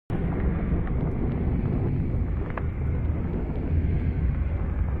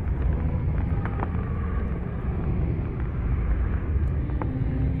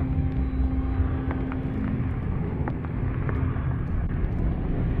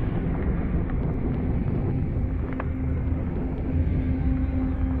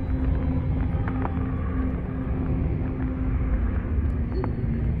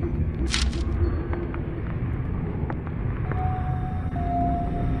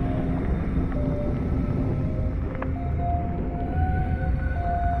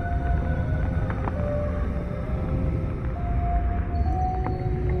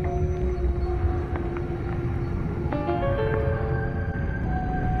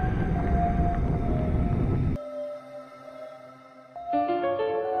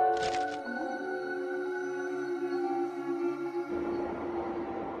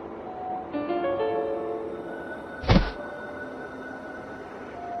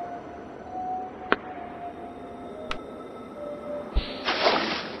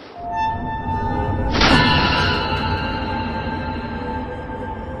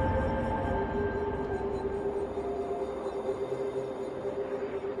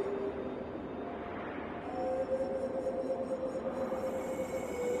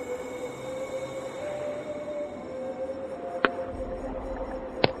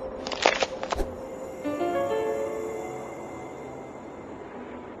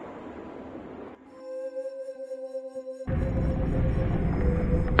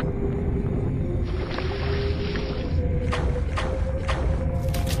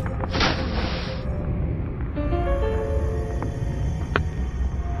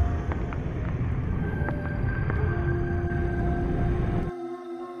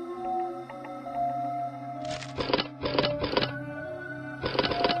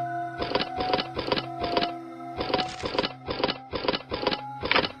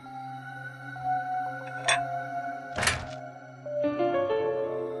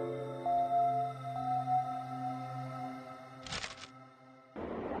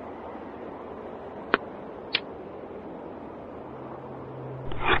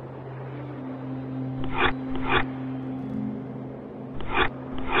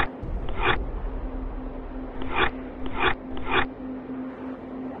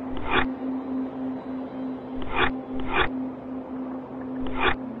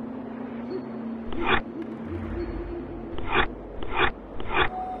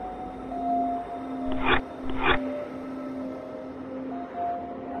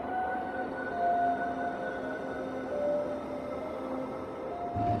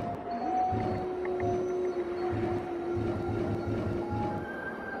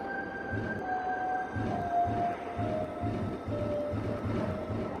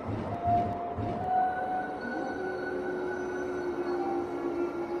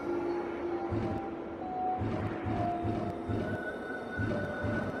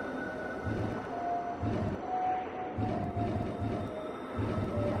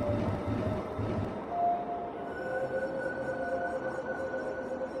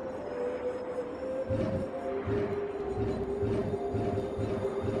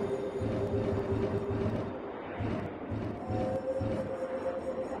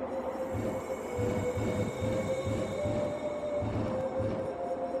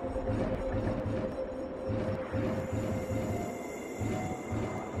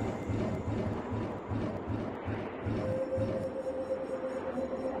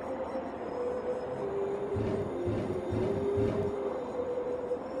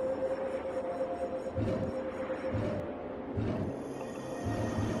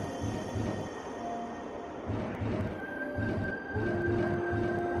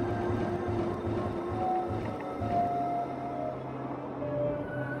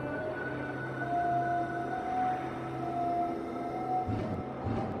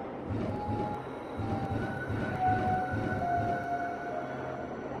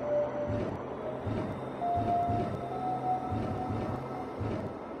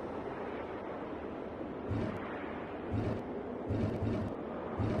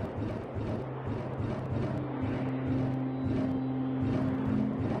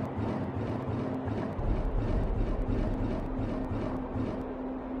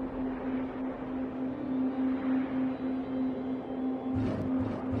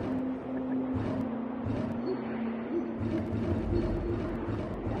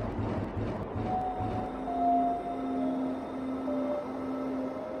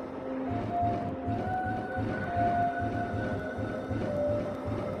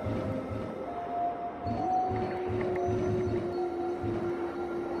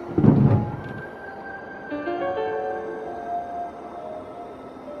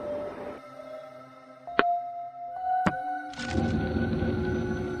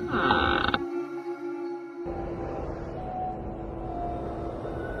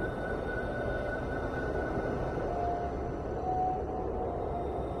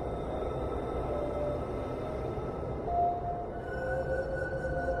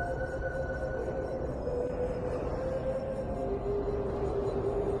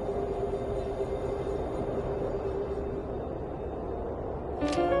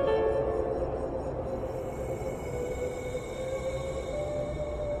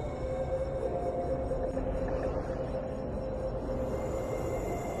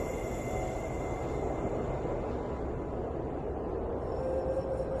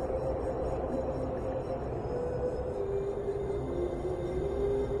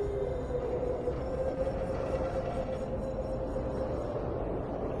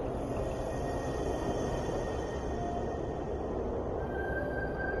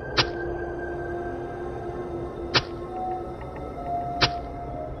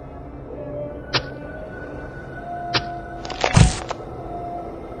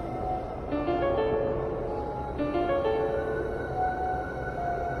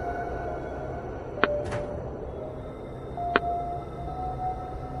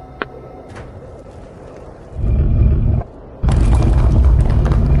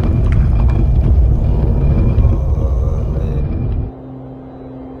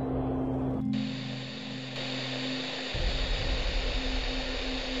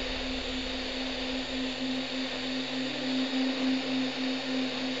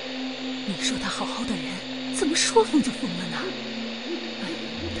你说他好好的人，怎么说疯就疯了呢？哎，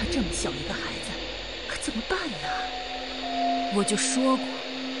他这么小一个孩子，可怎么办呢？我就说过，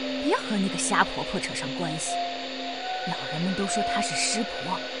别和那个瞎婆婆扯上关系。老人们都说她是湿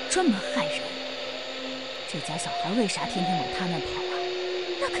婆，专门害人。这家小孩为啥天天往她那跑啊？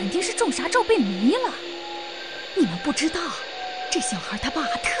那肯定是中啥咒被迷了。你们不知道，这小孩他爸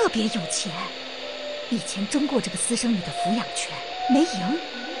特别有钱，以前争过这个私生女的抚养权，没赢。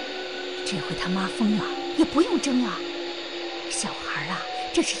这回他妈疯了，也不用争了。小孩啊，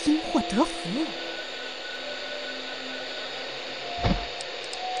这是因祸得福。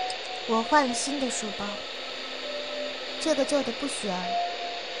我换了新的书包，这个旧的不选。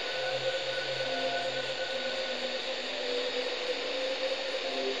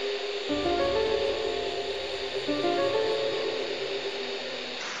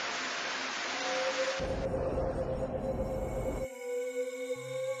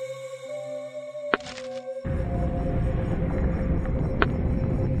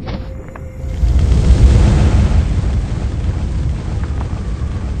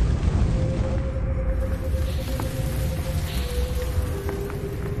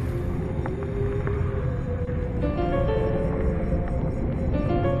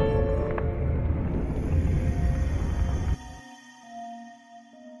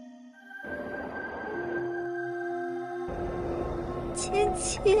芊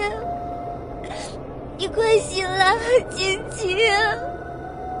芊，你快醒来，芊芊，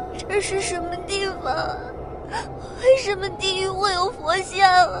这这是什么地方啊？为什么地狱会有佛像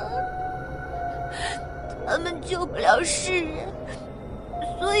啊？他们救不了世人，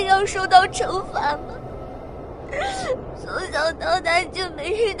所以要受到惩罚吗？从小到大就没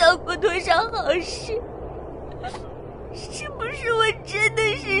遇到过多少好事，是不是我真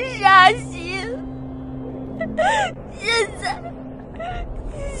的是傻心？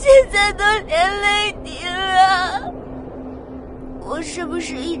现在都连累你了，我是不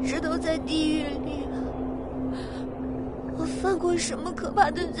是一直都在地狱里啊？我犯过什么可怕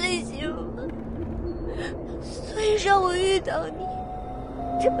的罪行吗？所以让我遇到你，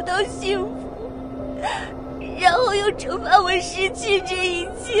找到幸福，然后又惩罚我失去这一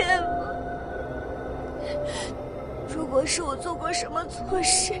切吗？如果是我做过什么错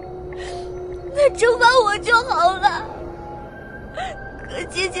事，那惩罚我就好了。可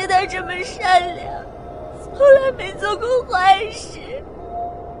姐姐她这么善良，从来没做过坏事，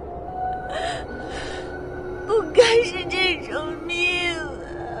不该是这种命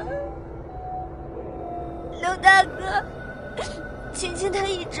啊！刘大哥，青青她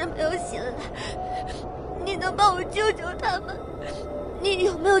一直没有醒来，你能帮我救救她吗？你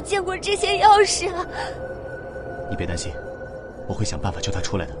有没有见过这些钥匙啊？你别担心，我会想办法救她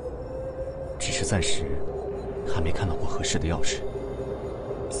出来的，只是暂时还没看到过合适的钥匙。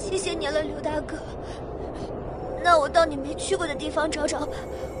谢谢你了，刘大哥。那我到你没去过的地方找找吧，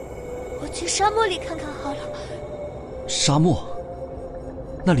我去沙漠里看看好了。沙漠？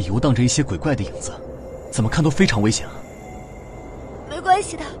那里游荡着一些鬼怪的影子，怎么看都非常危险啊。没关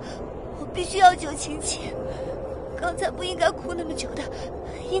系的，我必须要救晴晴。刚才不应该哭那么久的，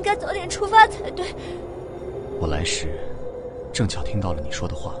应该早点出发才对。我来时正巧听到了你说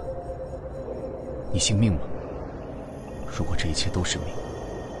的话。你信命吗？如果这一切都是命，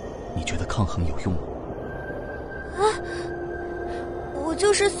你觉得抗衡有用吗？啊，我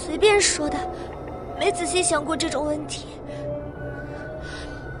就是随便说的，没仔细想过这种问题。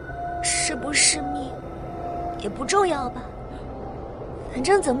是不是命也不重要吧，反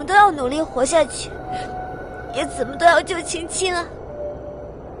正怎么都要努力活下去，也怎么都要救青青啊。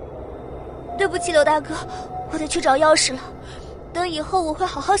对不起刘大哥，我得去找钥匙了，等以后我会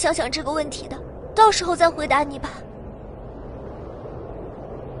好好想想这个问题的，到时候再回答你吧。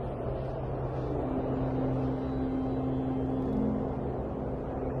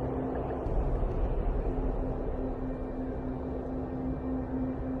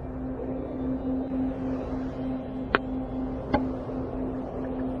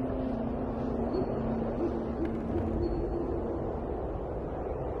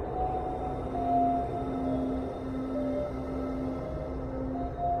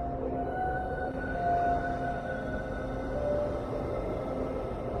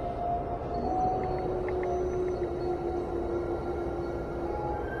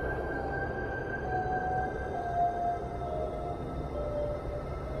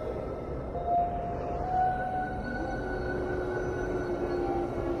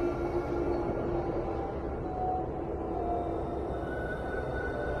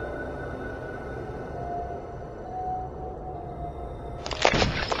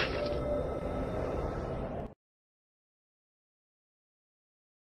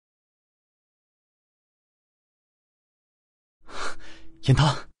严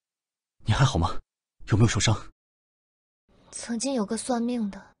汤，你还好吗？有没有受伤？曾经有个算命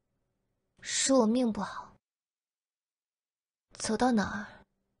的，说我命不好，走到哪儿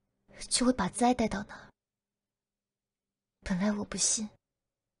就会把灾带到哪儿。本来我不信，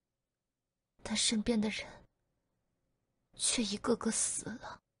但身边的人却一个个死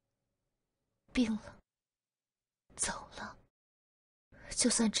了、病了、走了。就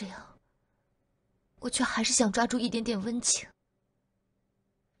算这样，我却还是想抓住一点点温情，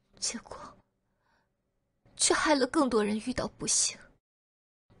结果却害了更多人遇到不幸。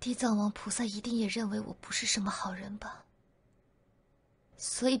地藏王菩萨一定也认为我不是什么好人吧，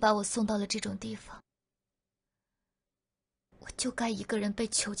所以把我送到了这种地方。我就该一个人被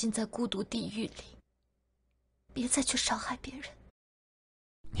囚禁在孤独地狱里，别再去伤害别人。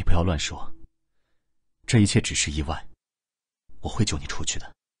你不要乱说，这一切只是意外，我会救你出去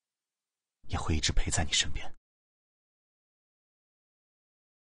的，也会一直陪在你身边。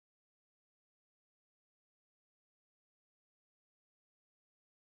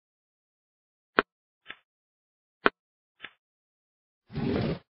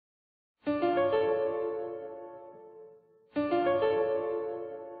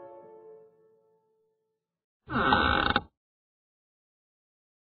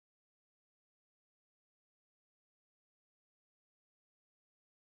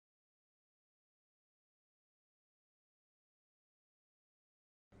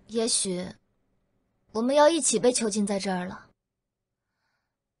也许我们要一起被囚禁在这儿了。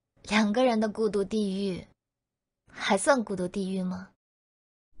2个人的孤独地狱，还算孤独地狱吗？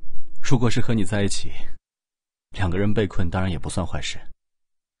如果是和你在一起，2个人被困当然也不算坏事，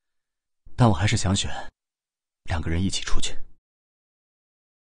但我还是想选2个人一起出去。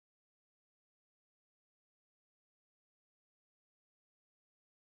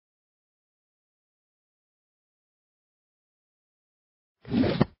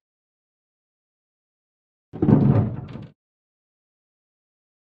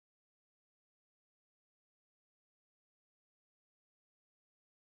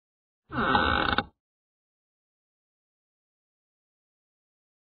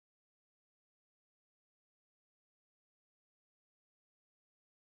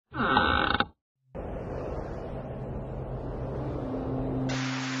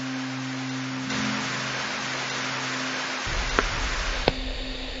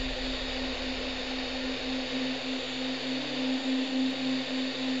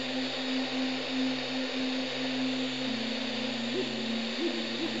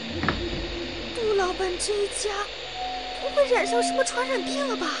老板这一家不会染上什么传染病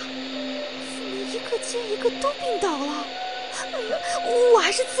了吧？怎么一个接一个都病倒了？哎呀，我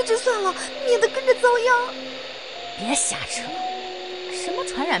还是辞职算了，免得跟着遭殃。别瞎扯，什么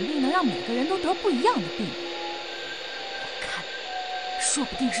传染病能让每个人都得不一样的病？我看，说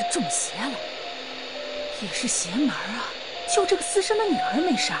不定是中邪了，也是邪门啊！就这个私生的女儿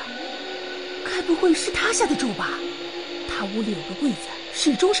没事儿，该不会是他下的咒吧？他屋里有个柜子，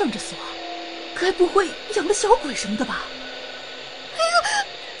始终上着锁。该不会养的小鬼什么的吧？哎呀，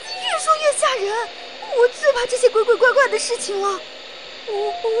越说越吓人！我最怕这些鬼鬼怪怪的事情了。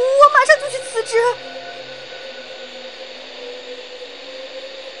我马上就去辞职。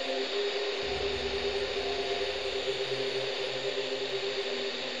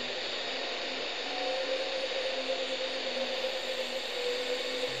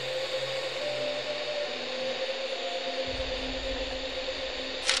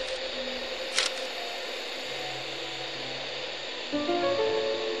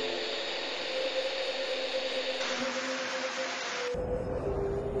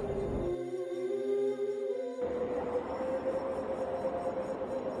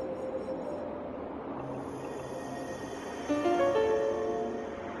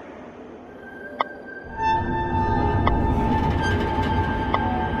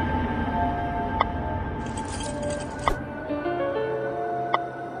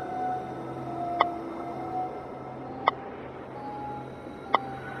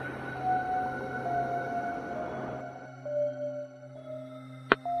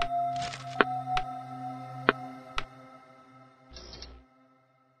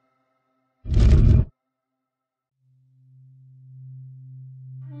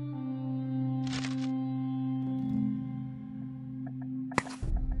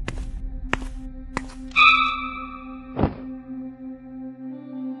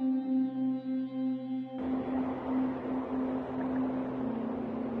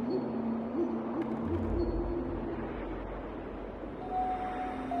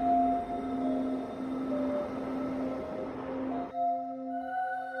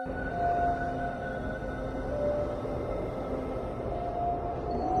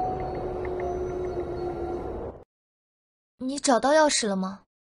你找到钥匙了吗？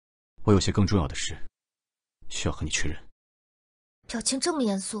我有些更重要的事需要和你确认。表情这么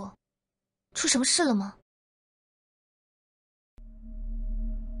严肃，出什么事了吗？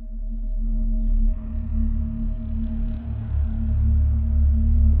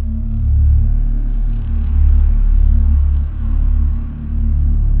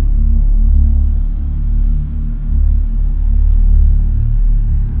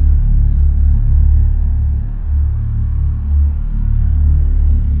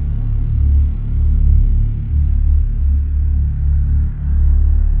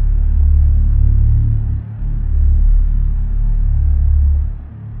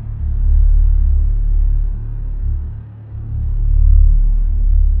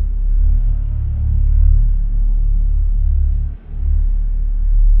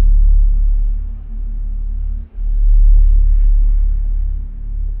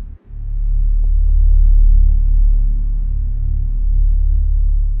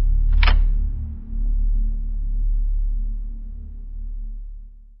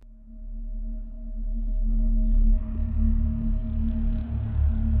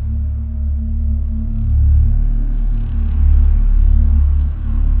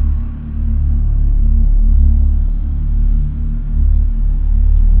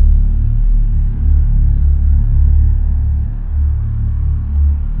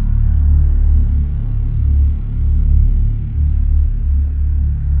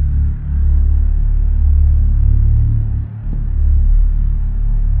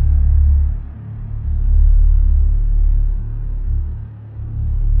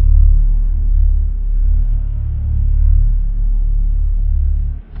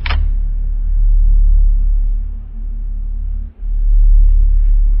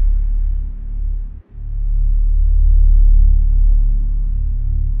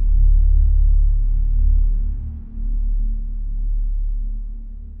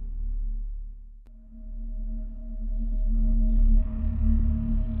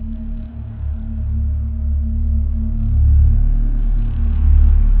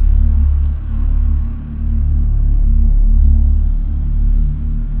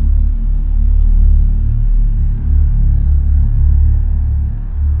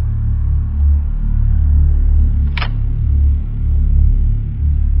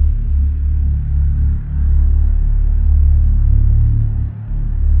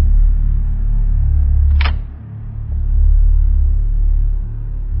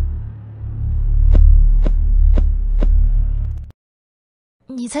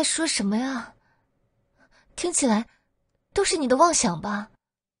你在说什么呀？听起来都是你的妄想吧？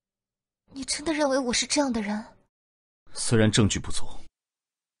你真的认为我是这样的人？虽然证据不足，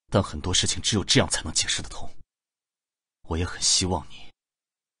但很多事情只有这样才能解释得通。我也很希望你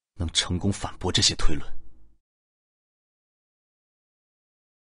能成功反驳这些推论。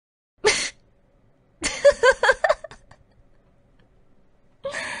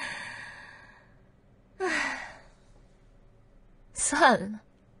算了，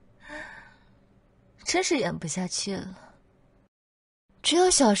真是演不下去了。只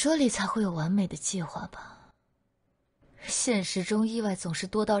有小说里才会有完美的计划吧？现实中意外总是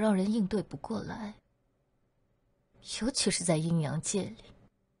多到让人应对不过来，尤其是在阴阳界里，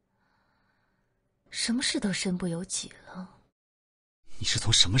什么事都身不由己了。你是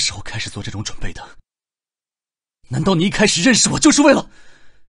从什么时候开始做这种准备的？难道你一开始认识我就是为了……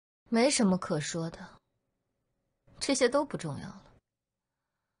没什么可说的，这些都不重要了，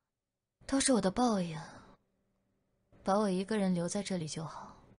都是我的报应。把我一个人留在这里就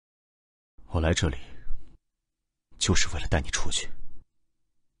好。我来这里就是为了带你出去，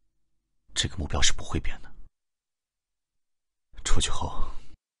这个目标是不会变的。出去后，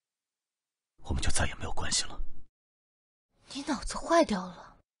我们就再也没有关系了。你脑子坏掉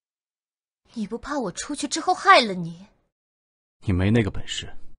了？你不怕我出去之后害了你？你没那个本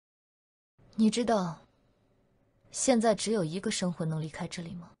事。你知道现在只有一个生魂能离开这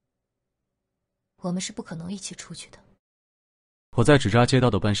里吗？我们是不可能一起出去的。我在纸扎街道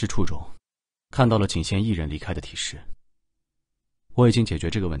的办事处中看到了仅限1人离开的提示，我已经解决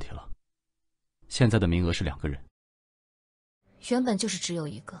这个问题了。现在的名额是2个人。原本就是只有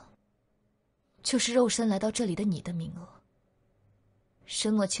一个，就是肉身来到这里的你的名额。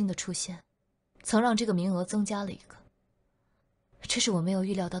申莫清的出现曾让这个名额增加了一个，这是我没有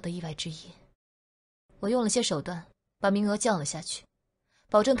预料到的意外之一。我用了些手段把名额降了下去，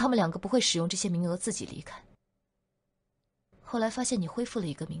保证他们2个不会使用这些名额自己离开。后来发现你恢复了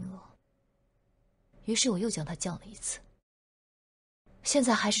一个名额，于是我又将它降了一次。现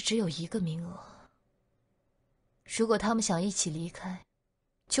在还是只有1个名额。如果他们想一起离开，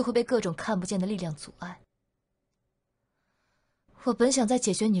就会被各种看不见的力量阻碍。我本想在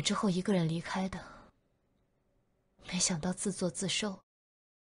解决你之后一个人离开的，没想到自作自受。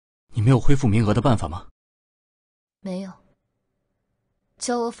你没有恢复名额的办法吗？没有。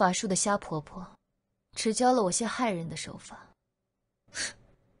教我法术的虾婆婆只教了我些害人的手法。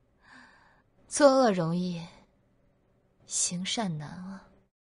作恶容易，行善难啊。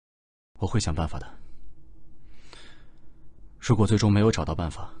我会想办法的。如果最终没有找到办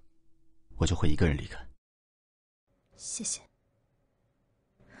法，我就会一个人离开。谢谢。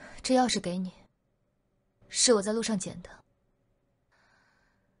这钥匙给你，是我在路上捡的，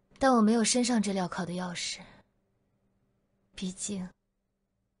但我没有身上这镣铐的钥匙，毕竟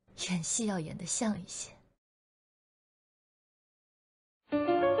演戏要演得像一些。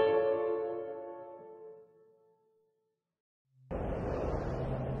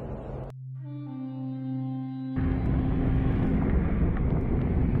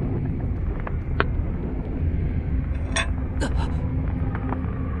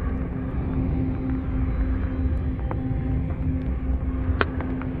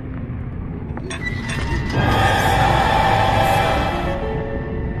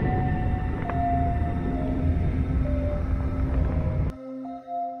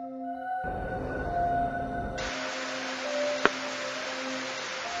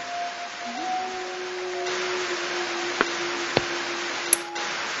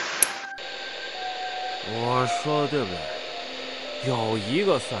我说的对不对？有一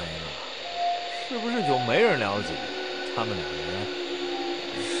个算一个，是不是就没人了解他们2个人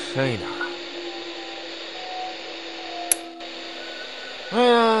深一点了？哎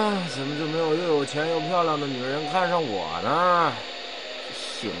呀，怎么就没有又有钱又漂亮的女人看上我呢？这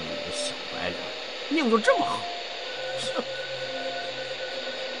姓李的小白脸，命就这么好？哼！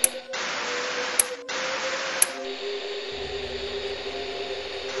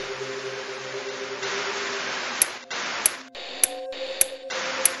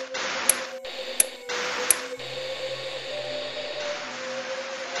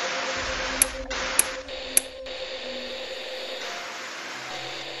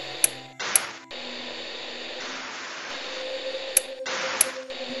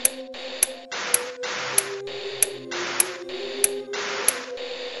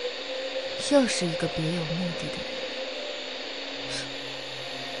又是一个别有目的的人。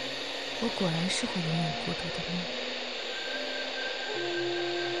我果然是会永远孤独的命。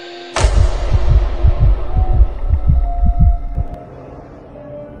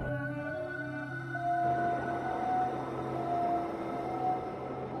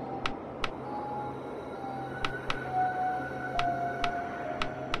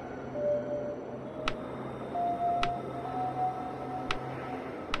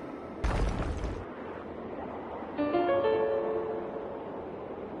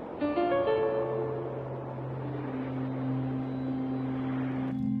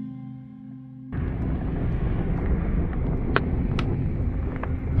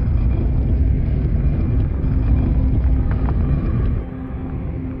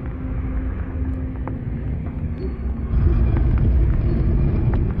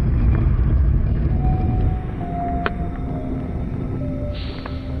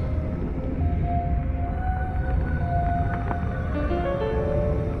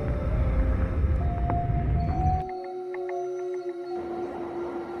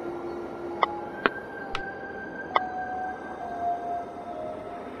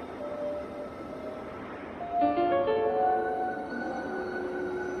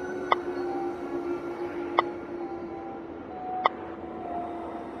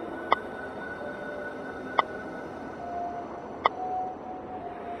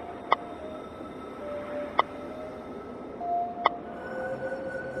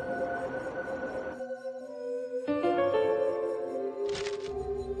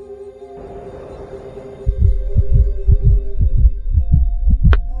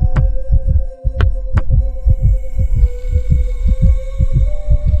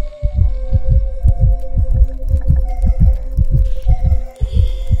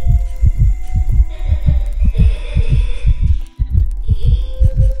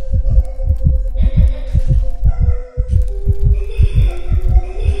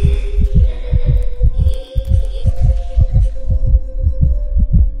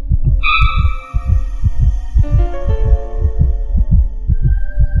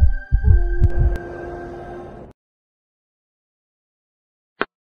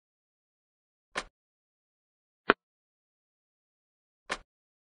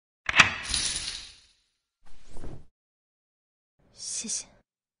谢谢。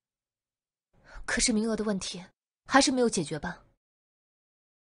可是名额的问题还是没有解决吧？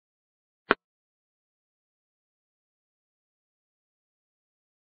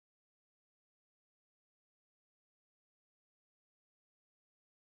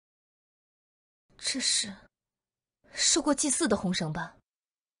这是受过祭祀的红绳吧？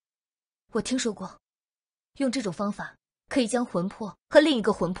我听说过，用这种方法可以将魂魄和另一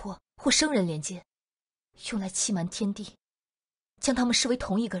个魂魄或生人连接，用来欺瞒天地，将他们视为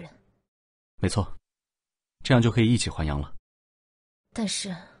同一个人。没错，这样就可以一起还阳了。但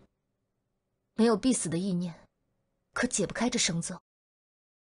是没有必死的意念，可解不开这绳子。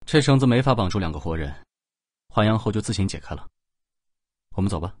这绳子没法绑住2个活人，还阳后就自行解开了。我们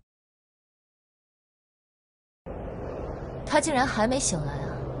走吧。他竟然还没醒来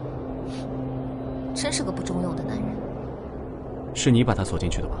啊！真是个不中用的男人。是你把他锁进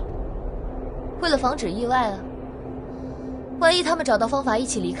去的吧？为了防止意外啊，万一他们找到方法一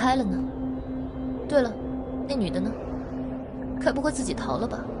起离开了呢？对了，那女的呢？该不会自己逃了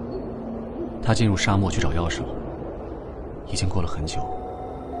吧？她进入沙漠去找钥匙了，已经过了很久，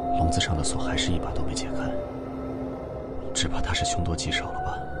笼子上的锁还是一把都没解开，只怕她是凶多吉少了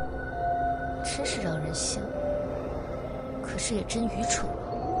吧？真是让人羡慕，可是也真愚蠢啊！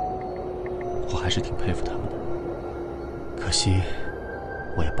我还是挺佩服他们的，可惜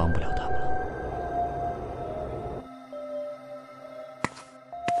我也帮不了他们了。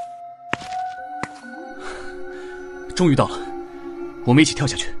终于到了，我们一起跳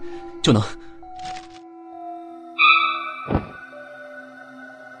下去，就能……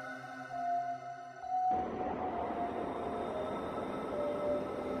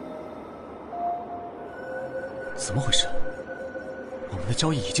怎么回事？我们的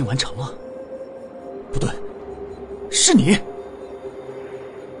交易已经完成了？不对，是你！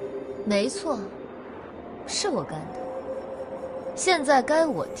没错，是我干的。现在该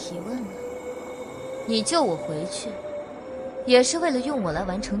我提问了。你救我回去，也是为了用我来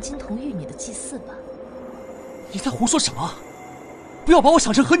完成金童玉女的祭祀吧？你在胡说什么？不要把我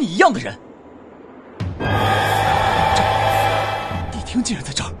想成和你一样的人！地听竟然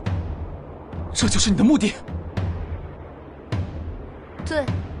在这儿，这就是你的目的？对，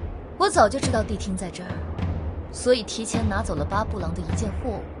我早就知道地听在这儿，所以提前拿走了八部郎的一件货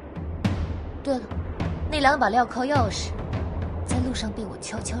物。对了，那2把镣铐钥匙，在路上被我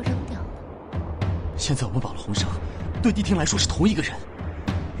悄悄扔掉了。现在我们绑了红绳，对地听来说是同一个人。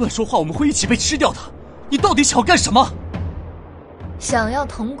乱说话，我们会一起被吃掉的。你到底想要干什么？想要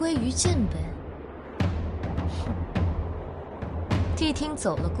同归于尽呗。地听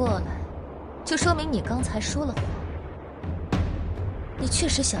走了过来，就说明你刚才说了谎。你确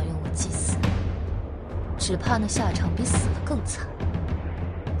实想用我祭祀，只怕那下场比死了更惨。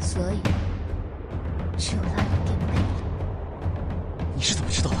所以，只有拉一点魅力。你是怎么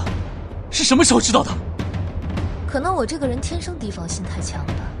知道的？是什么时候知道的？可能我这个人天生提防心太强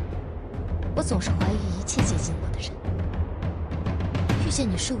吧。我总是怀疑一切接近我的人。遇见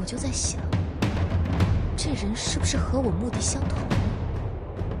你时，我就在想，这人是不是和我目的相同？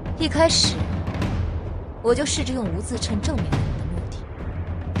一开始，我就试着用无字谶证明了你的目的，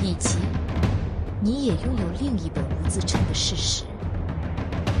以及你也拥有另一本无字谶的事实。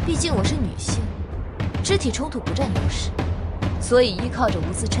毕竟我是女性，肢体冲突不占优势，所以依靠着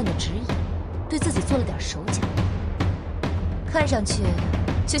无字谶的指引，对自己做了点手脚。看上去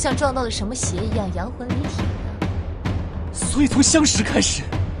就像撞到了什么邪一样，阳魂离体呢。所以从相识开始，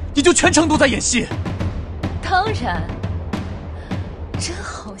你就全程都在演戏？当然，真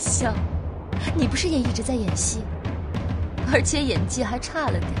好笑。你不是也一直在演戏，而且演技还差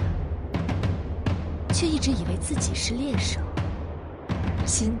了点，却一直以为自己是猎手，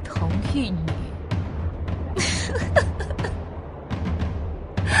金童玉女。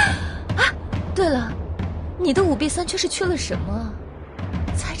啊，对了，你的5臂3缺是缺了什么？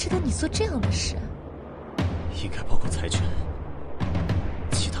才值得你做这样的事？应该包括财权，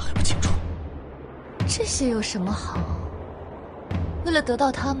其他还不清楚。这些有什么好？为了得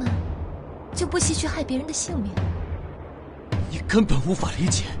到他们，就不惜去害别人的性命？你根本无法理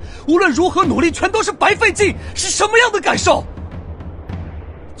解，无论如何努力，全都是白费劲，是什么样的感受？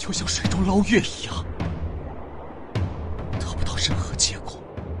就像水中捞月一样，得不到任何结果。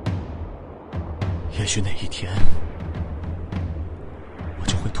也许哪一天，我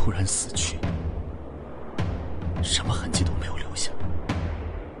就会突然死去，什么痕迹都没有留下，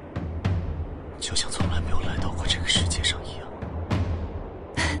就像从来没有来到过这个世界上一样。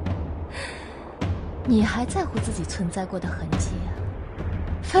你还在乎自己存在过的痕迹啊？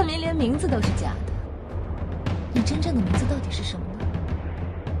分明连名字都是假的。你真正的名字到底是什么呢？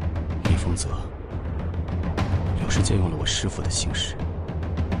李丰泽，留就是借用了我师父的姓氏。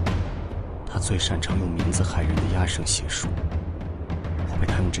他最擅长用名字害人的压声邪术，我被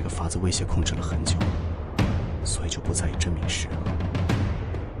他用这个法子威胁控制了很久，所以就不再以真名示人了。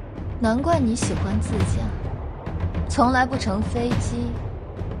难怪你喜欢自驾，从来不乘飞机、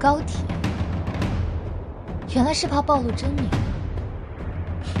高铁，原来是怕暴露真名。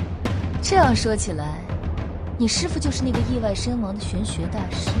这样说起来，你师父就是那个意外身亡的玄学大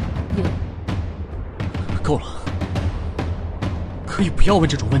师柳。够了，可以不要问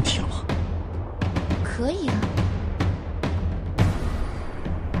这种问题了吗？可以啊。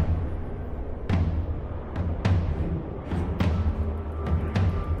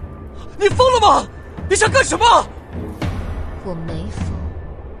你疯了吗？你想干什么？我没疯，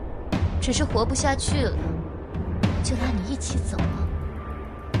只是活不下去了，就拉你一起走了。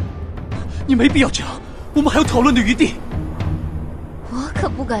你没必要这样，我们还有讨论的余地。我可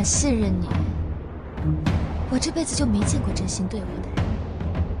不敢信任你，我这辈子就没见过真心对我的人，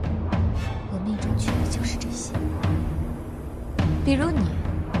我命中缺的就是这些。比如你，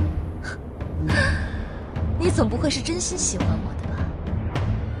你总不会是真心喜欢我的吧？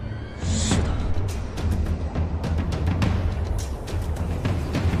是的。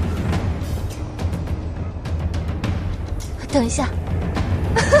等一下，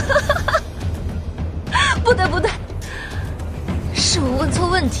不对，是我问错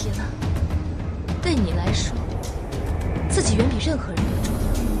问题了。对你来说，自己远比任何人都重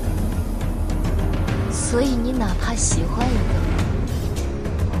要，所以你哪怕喜欢一个人，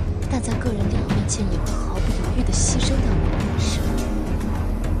但在个人利益面前也会毫不犹豫地牺牲掉你的人生。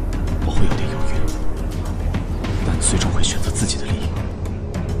我会有点犹豫，但最终会选择自己的利益。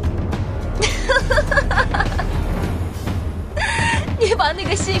你把那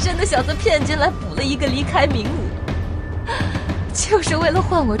个姓申的小子骗进来，补了一个离开名额，就是为了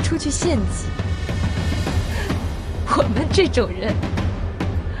换我出去献祭。我们这种人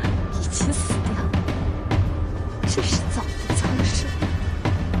一起死掉，真是早不苍生。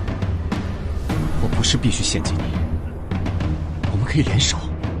我不是必须献祭你，我们可以联手，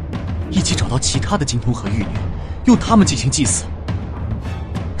一起找到其他的金童和玉女，用他们进行祭祀。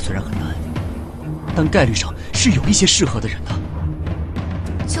虽然很难，但概率上是有一些适合的人的。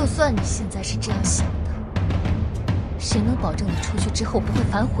就算你现在是这样想的，谁能保证你出去之后不会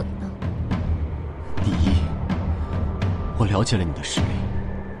反悔呢？第一，我了解了你的实力，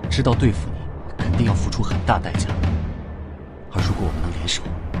知道对付你肯定要付出很大代价，而如果我们能联手，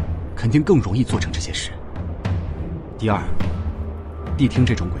肯定更容易做成这些事。第二，谛听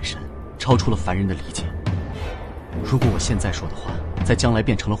这种鬼神超出了凡人的理解，如果我现在说的话在将来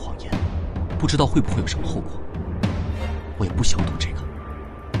变成了谎言，不知道会不会有什么后果。我也不想赌这个。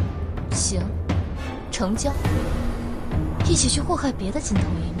行，成交，一起去祸害别的金童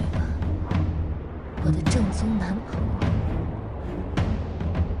玉女吧，我的正宗男朋友。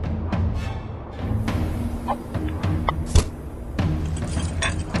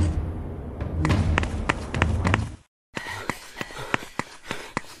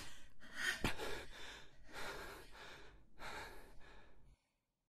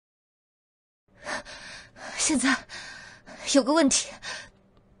现在有个问题，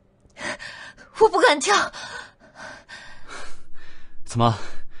我不敢跳。怎么，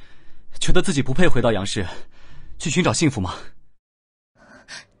觉得自己不配回到杨氏，去寻找幸福吗？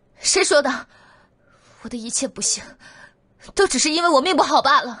谁说的？我的一切不幸，都只是因为我命不好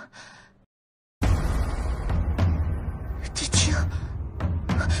罢了。谛听，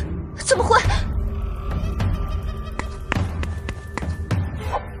怎么会？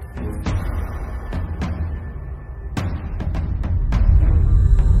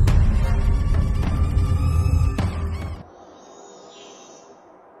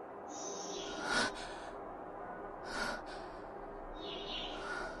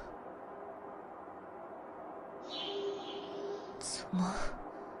怎么？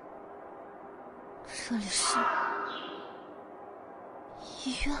这里是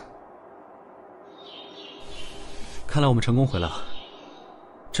医院？看来我们成功回来了。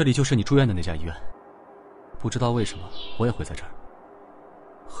这里就是你住院的那家医院。不知道为什么我也会在这儿，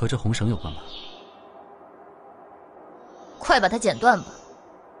和这红绳有关吧？快把它剪断吧，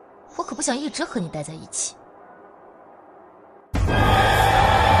我可不想一直和你待在一起。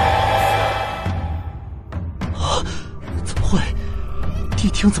怎么会？谛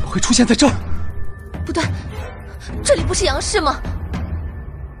听怎么会出现在这儿？不对，这里不是杨氏吗？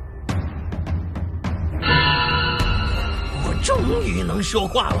我终于能说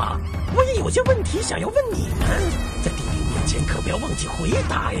话了，我也有些问题想要问你们，在谛听面前可不要忘记回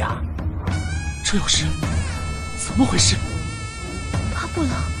答呀。这又是怎么回事？他不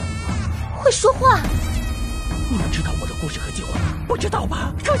冷，会说话。你们知道我的故事和计划吗？不知道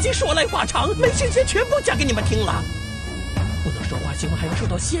吧？如今说来话长，没时间全部讲给你们听了。不能说话，新闻还要受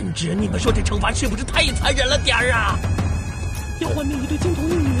到限制，你们说这惩罚是不是太残忍了点儿啊？要幻灭一对金童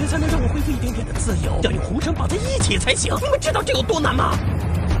玉女，才能让我恢复一点点的自由，要与红绳绑在一起才行。你们知道这有多难吗？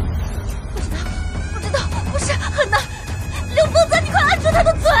不知道，不是很难。刘疯子，你快按住他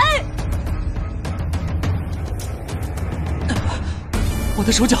的嘴！我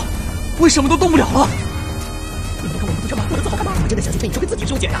的手脚为什么都动不了了？你们看我一步这么，我的字好看吗？你们真的相信可以收给自己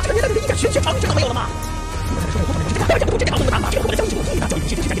修剪呀？这个年代里的一点玄学常识都没有了吗？你们在说我后面的这个大家不这个行动难吗？这个和我的相信有意义的，教育有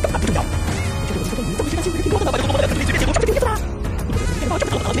些知识根本不重要。我觉得我的说语这么是担心，挺多的，把这个多的可是随便流传这个意思啦。你们这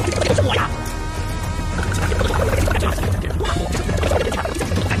个这么多，没知道有什么呀？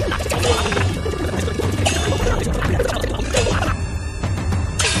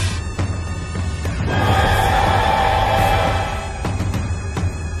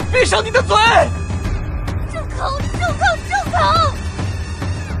闭上你的嘴！住口！住口！住口！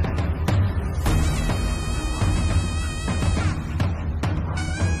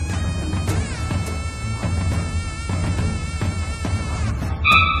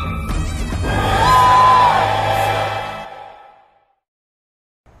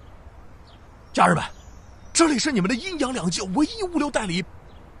家人们，这里是你们的阴阳两界唯一物流代理，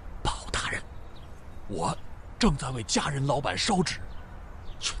包大人。我正在为家人老板烧纸，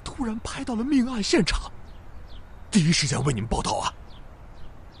却突然拍到了命案现场，第一时间为你们报道啊！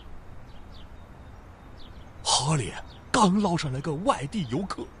河里刚捞上来个外地游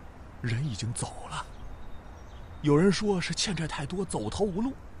客，人已经走了。有人说是欠债太多走投无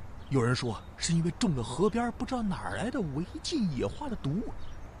路，有人说是因为中了河边不知道哪儿来的违禁野花的毒，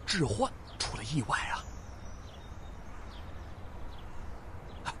致幻出了意外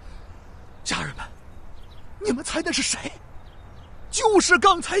啊！家人们，你们猜的是谁？就是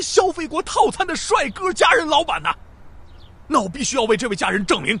刚才消费过套餐的帅哥家人老板呐！那我必须要为这位家人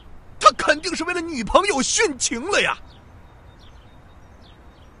证明，他肯定是为了女朋友殉情了呀！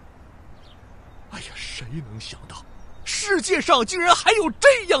哎呀，谁能想到，世界上竟然还有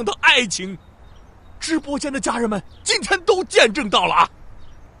这样的爱情！直播间的家人们今天都见证到了啊！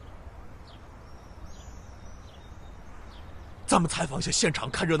咱们采访一下现场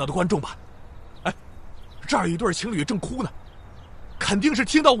看热闹的观众吧。哎，这儿有一对情侣正哭呢，肯定是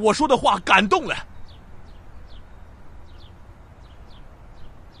听到我说的话感动了。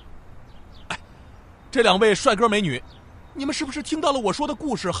哎，这两位帅哥美女，你们是不是听到了我说的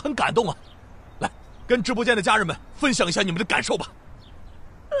故事很感动啊？来，跟直播间的家人们分享一下你们的感受吧。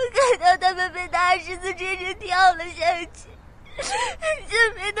我看到他们被大十字追着跳了下去，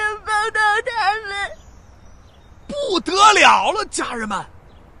却没能帮到他们。不得了了，家人们，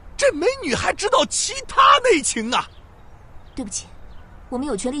这美女还知道其他内情啊！对不起，我们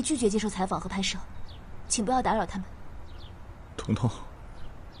有权利拒绝接受采访和拍摄，请不要打扰他们。彤彤，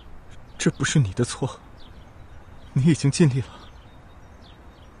这不是你的错，你已经尽力了。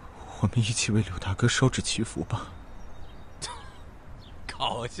我们一起为柳大哥烧纸祈福吧。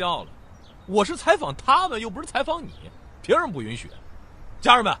搞笑了，我是采访他们，又不是采访你，凭什么不允许？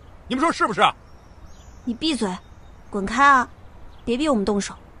家人们，你们说是不是？你闭嘴，滚开啊！别逼我们动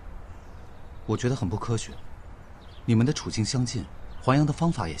手。我觉得很不科学。你们的处境相近，还阳的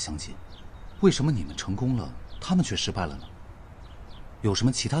方法也相近，为什么你们成功了，他们却失败了呢？有什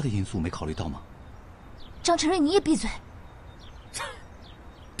么其他的因素没考虑到吗？张晨瑞，你也闭嘴！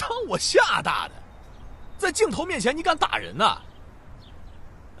当我吓大的，在镜头面前你敢打人呐？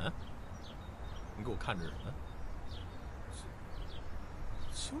嗯，你给我看着什么？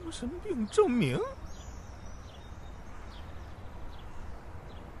精神病证明？